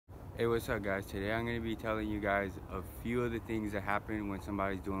Hey, what's up guys? Today I'm going to be telling you guys a few of the things that happen when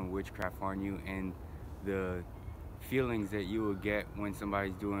somebody's doing witchcraft on you, and the feelings that you will get when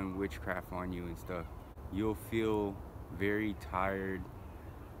somebody's doing witchcraft on you and stuff. You'll feel very tired,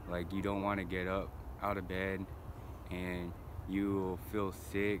 like you don't want to get up out of bed, and you will feel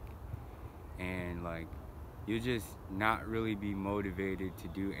sick, and like you'll just not really be motivated to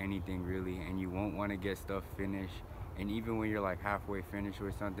do anything really, and you won't want to get stuff finished. And even when you're like halfway finished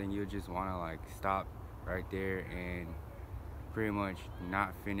with something, you'll just want to like stop right there and pretty much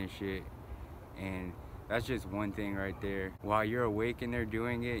not finish it. And that's just one thing right there. While you're awake and they're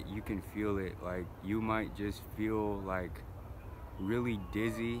doing it, you can feel it. Like you might just feel like really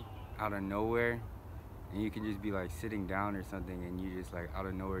dizzy out of nowhere, and you can just be like sitting down or something, and you just like out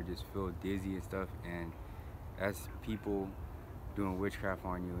of nowhere just feel dizzy and stuff. And that's people doing witchcraft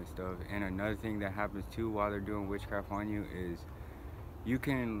on you and stuff. And another thing that happens too while they're doing witchcraft on you is you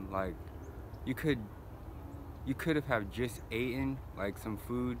can like you could have just eaten like some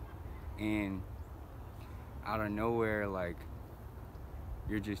food, and out of nowhere like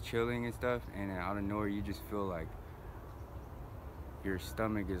you're just chilling and stuff, and then out of nowhere you just feel like your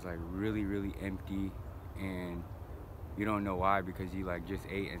stomach is like really empty, and you don't know why, because you like just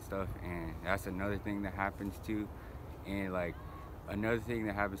ate and stuff. And that's another thing that happens too. And like another thing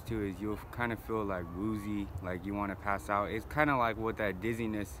that happens too is you'll kind of feel like woozy, like you want to pass out. It's kind of like what that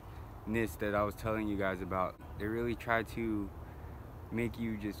dizziness that I was telling you guys about. They really try to make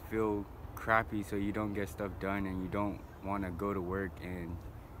you just feel crappy so you don't get stuff done, and you don't want to go to work and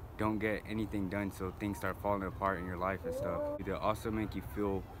don't get anything done, so things start falling apart in your life and stuff. They'll also make you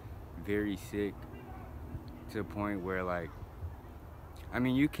feel very sick to the point where like, I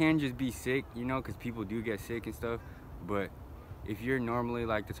mean, you can just be sick, you know, because people do get sick and stuff. But if you're normally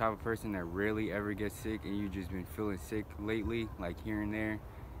like the type of person that rarely ever gets sick, and you've just been feeling sick lately, like here and there,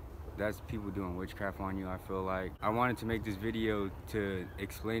 that's people doing witchcraft on you, I feel like. I wanted to make this video to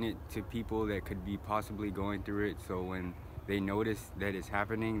explain it to people that could be possibly going through it, so when they notice that it's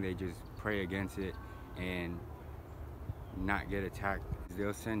happening, they just pray against it and not get attacked.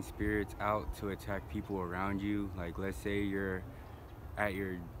 They'll send spirits out to attack people around you. Like let's say you're at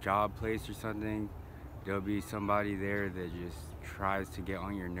your job place or something, there'll be somebody there that just tries to get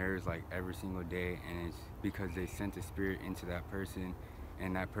on your nerves like every single day, and it's because they sent a spirit into that person,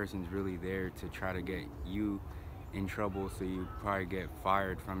 and that person's really there to try to get you in trouble, so you probably get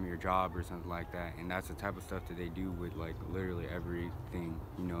fired from your job or something like that. And that's the type of stuff that they do with like literally everything,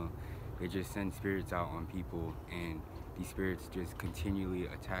 you know. They just send spirits out on people, and these spirits just continually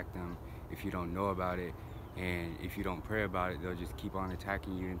attack them if you don't know about it. And if you don't pray about it, they'll just keep on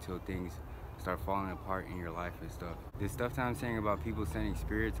attacking you until things start falling apart in your life and stuff. The stuff that I'm saying about people sending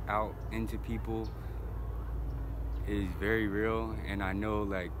spirits out into people is very real, and I know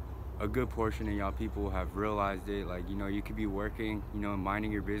like a good portion of y'all people have realized it. Like, you know, you could be working, you know,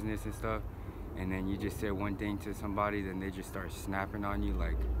 minding your business and stuff, and then you just say one thing to somebody, then they just start snapping on you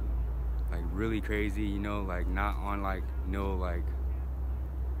like really crazy, you know, like not on like no like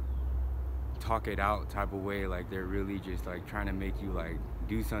talk it out type of way. Like they're really just like trying to make you like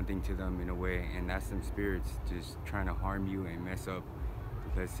do something to them in a way, and that's some spirits just trying to harm you and mess up,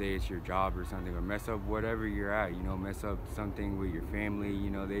 let's say it's your job or something, or mess up whatever you're at, you know, mess up something with your family, you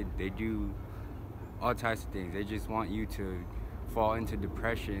know. They do all types of things. They just want you to fall into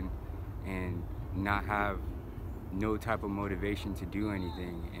depression and not have no type of motivation to do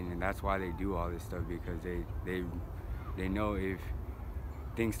anything. And that's why they do all this stuff, because they know if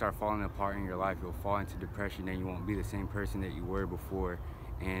things start falling apart in your life, you'll fall into depression, and you won't be the same person that you were before,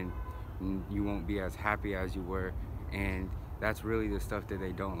 and you won't be as happy as you were. And that's really the stuff that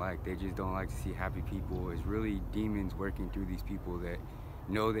they don't like. They just don't like to see happy people. It's really demons working through these people that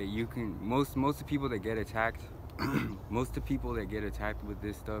know that you can, most of the people that get attacked most of the people that get attacked with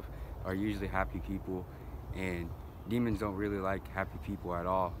this stuff are usually happy people, and demons don't really like happy people at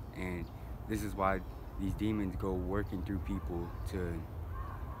all. And this is why these demons go working through people to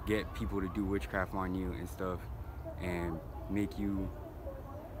get people to do witchcraft on you and stuff, and make you,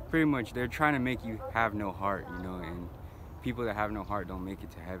 pretty much they're trying to make you have no heart, you know. And people that have no heart don't make it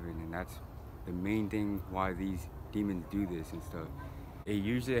to heaven, and that's the main thing why these demons do this and stuff. It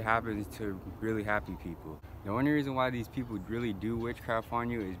usually happens to really happy people. The only reason why these people really do witchcraft on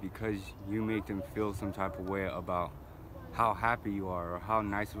you is because you make them feel some type of way about how happy you are, or how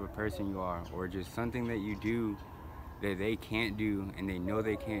nice of a person you are, or just something that you do that they can't do, and they know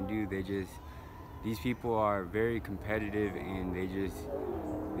they can't do. These people are very competitive, and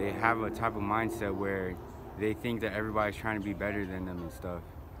they have a type of mindset where they think that everybody's trying to be better than them and stuff,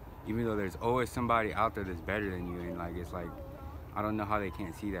 even though there's always somebody out there that's better than you. And like, it's like I don't know how they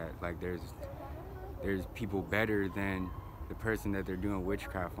can't see that. Like there's people better than the person that they're doing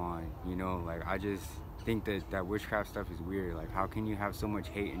witchcraft on, you know? Like I just think that witchcraft stuff is weird. Like how can you have so much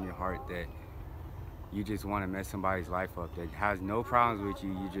hate in your heart that you just want to mess somebody's life up that has no problems with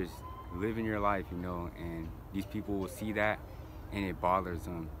you? You just living your life, you know, and these people will see that and it bothers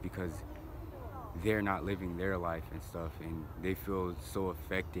them because they're not living their life and stuff, and they feel so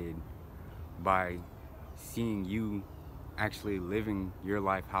affected by seeing you actually living your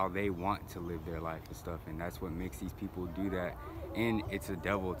life how they want to live their life and stuff. And that's what makes these people do that. And it's a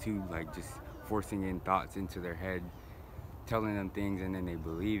devil too, like just forcing in thoughts into their head, telling them things, and then they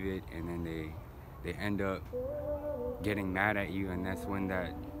believe it, and then they end up getting mad at you, and that's when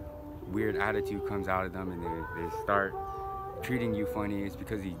that weird attitude comes out of them, and they start treating you funny. It's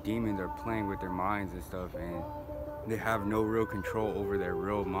because these demons are playing with their minds and stuff, and they have no real control over their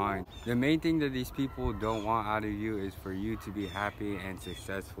real mind. The main thing that these people don't want out of you is for you to be happy and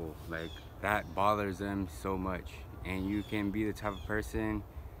successful. Like that bothers them so much. And you can be the type of person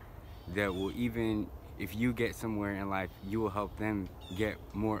that will, even if you get somewhere in life, you will help them get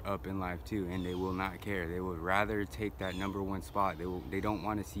more up in life too, and they will not care. They would rather take that #1 spot. They don't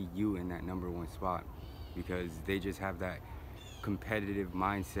want to see you in that #1 spot because they just have that competitive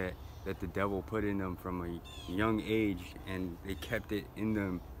mindset that the devil put in them from a young age, and they kept it in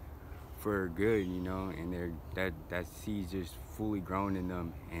them for good, you know, and that seed's just fully grown in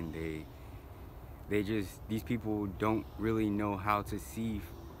them, and these people don't really know how to see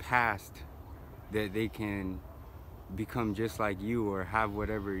past that they can become just like you, or have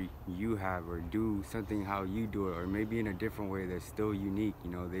whatever you have, or do something how you do it, or maybe in a different way that's still unique,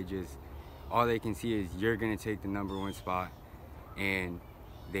 you know. All they can see is you're gonna take the #1 spot, and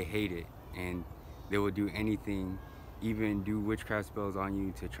they hate it, and they will do anything, even do witchcraft spells on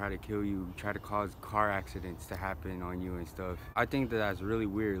you to try to kill you, try to cause car accidents to happen on you and stuff. I think that that's really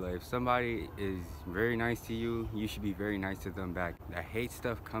weird. Like if somebody is very nice to you, you should be very nice to them back. That hate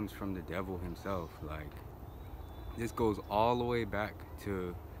stuff comes from the devil himself. Like this goes all the way back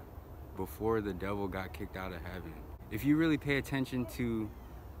to before the devil got kicked out of heaven. If you really pay attention to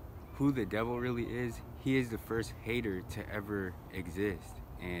who the devil really is, he is the first hater to ever exist.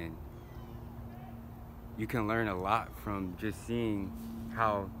 And you can learn a lot from just seeing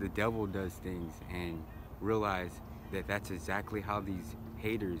how the devil does things, and realize that that's exactly how these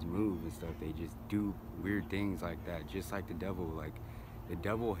haters move and stuff. They just do weird things like that, just like the devil. Like the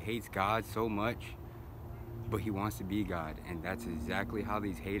devil hates God so much, but he wants to be God, and that's exactly how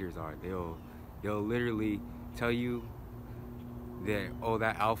these haters are. They'll literally tell you that, oh,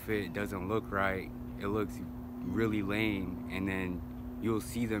 that outfit doesn't look right, it looks really lame, and then you'll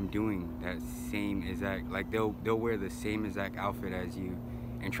see them doing that same exact, like they'll wear the same exact outfit as you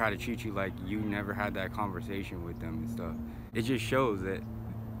and try to treat you like you never had that conversation with them and stuff. It just shows that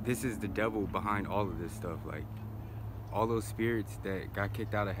this is the devil behind all of this stuff. Like all those spirits that got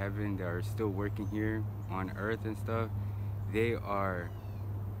kicked out of heaven that are still working here on earth and stuff, they are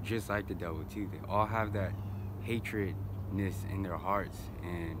just like the devil too. They all have that hatredness in their hearts,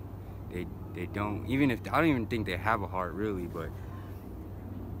 and they don't, even if, I don't even think they have a heart really, but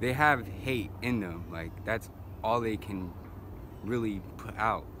they have hate in them. Like that's all they can really put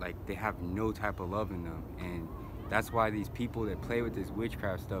out. Like they have no type of love in them, and that's why these people that play with this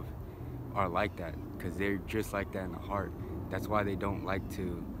witchcraft stuff are like that, because they're just like that in the heart. That's why they don't like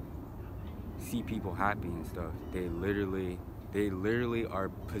to see people happy and stuff. They literally are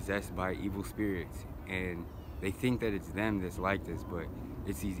possessed by evil spirits, and they think that it's them that's like this, but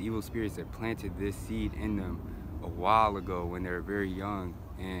it's these evil spirits that planted this seed in them a while ago when they were very young,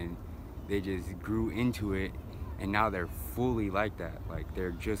 and they just grew into it, and now they're fully like that. Like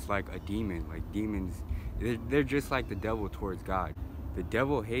they're just like a demon. Like demons, they're just like the devil towards God. The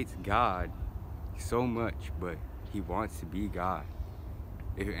devil hates God so much, but he wants to be God.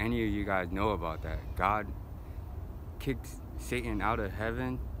 If any of you guys know about that, God kicked Satan out of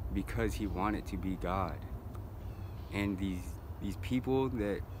heaven because he wanted to be God. And these people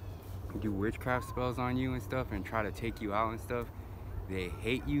that do witchcraft spells on you and stuff and try to take you out and stuff, they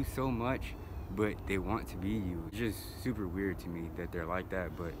hate you so much, but they want to be you. It's just super weird to me that they're like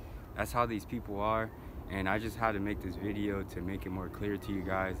that, but that's how these people are. And I just had to make this video to make it more clear to you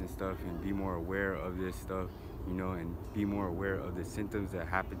guys and stuff, and be more aware of this stuff, you know, and be more aware of the symptoms that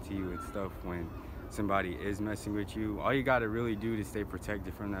happen to you and stuff when somebody is messing with you. All you gotta really do to stay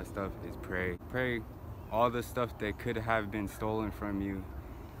protected from that stuff is pray. Pray all the stuff that could have been stolen from you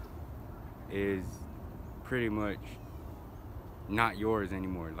is pretty much not yours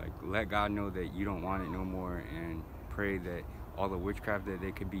anymore. Like let God know that you don't want it no more, and pray that all the witchcraft that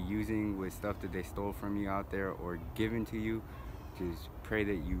they could be using with stuff that they stole from you out there or given to you, just pray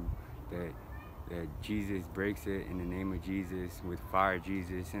that that Jesus breaks it in the name of Jesus, with fire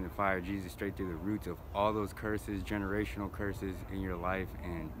Jesus, send the fire of Jesus straight through the roots of all those curses, generational curses in your life,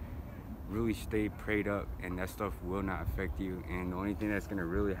 and really stay prayed up, and that stuff will not affect you. And the only thing that's gonna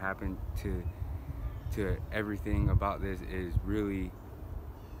really happen to everything about this is really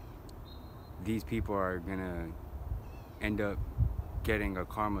these people are gonna end up getting a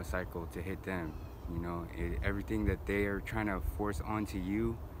karma cycle to hit them. You know, everything that they are trying to force onto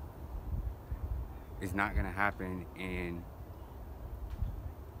you is not gonna happen, and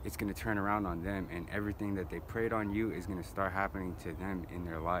it's gonna turn around on them, and everything that they prayed on you is gonna start happening to them in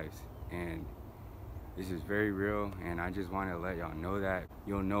their lives. And this is very real, and I just want to let y'all know that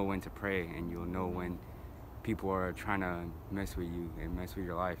you'll know when to pray, and you'll know when people are trying to mess with you and mess with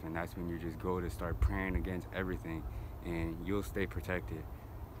your life, and that's when you just go to start praying against everything, and you'll stay protected.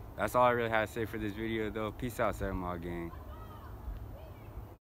 That's all I really had to say for this video though. Peace out, 7 Mile Gang.